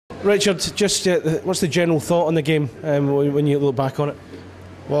Richard, just what's the general thought on the game when you look back on it?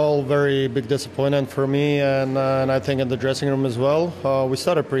 Well, very big disappointment for me, and I think in the dressing room as well. We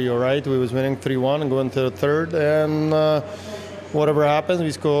started pretty all right. We was winning 3-1 and going to the third, and whatever happens,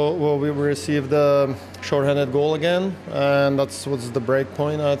 we score. Well, we received a short-handed goal again, and that was the break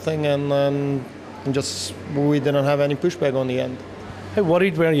point, I think, and just we didn't have any pushback on the end. How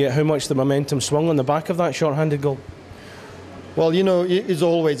worried were you at how much the momentum swung on the back of that short-handed goal? Well, you know, it's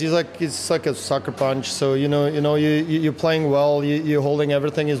always it's like a sucker punch. So you're playing well, you're holding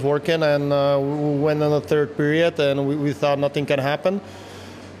everything is working, and we went in the third period, and we thought nothing can happen.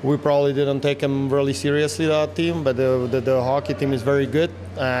 We probably didn't take them really seriously, that team, but the hockey team is very good,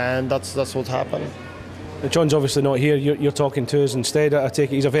 and that's what happened. John's obviously not here. You're talking to us instead. I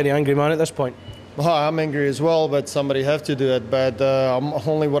take it he's a very angry man at this point. Oh, I'm angry as well, but somebody have to do it. But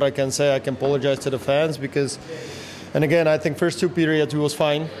only what I can say, I can apologize to the fans because. And again, I think first two periods we was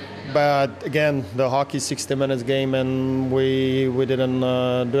fine, but again, the hockey 60 minutes game, and we didn't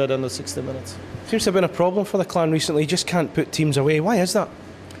do it in the 60 minutes. Seems to have been a problem for the Clan recently. You just can't put teams away. Why is that?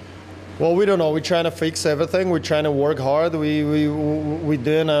 Well, we don't know. We're trying to fix everything. We're trying to work hard. We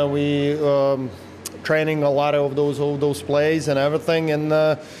training a lot of those plays and everything, and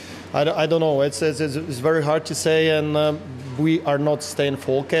I don't know. It's very hard to say, and. We are not staying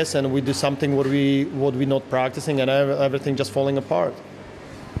focused, and we do something what we not practicing, and everything just falling apart.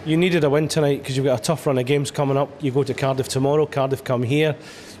 You needed a win tonight because you've got a tough run of games coming up. You go to Cardiff tomorrow. Cardiff come here.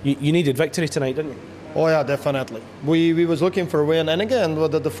 You needed victory tonight, didn't you? Oh yeah, definitely. We was looking for a win, and again,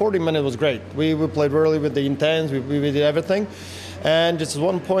 the 40 minutes was great. We played really with the intense. We did everything, and just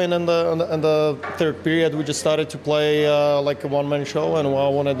one point in the third period, we just started to play like a one-man show, and I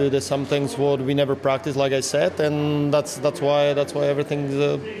want to do some things what we never practiced, like I said, and that's why everything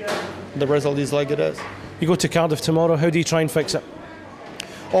the result is like it is. You go to Cardiff tomorrow. How do you try and fix it?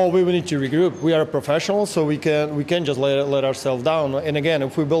 Oh, we need to regroup. We are professionals, so we can just let ourselves down. And again,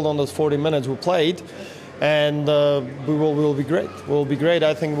 if we build on those 40 minutes we played, and we will be great. We'll be great.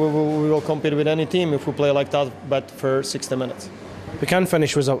 I think we will compete with any team if we play like that, but for 60 minutes. We can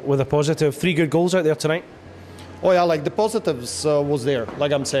finish with a positive. 3 good goals out there tonight. Oh yeah, like the positives was there.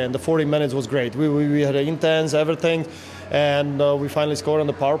 Like I'm saying, the 40 minutes was great. We had intense everything, and we finally scored on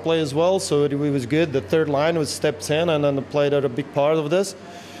the power play as well. So it was good. The third line was stepped in and then played a big part of this.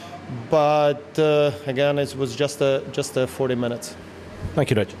 But again, it was just a 40 minutes. Thank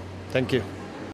you, Rich. Thank you.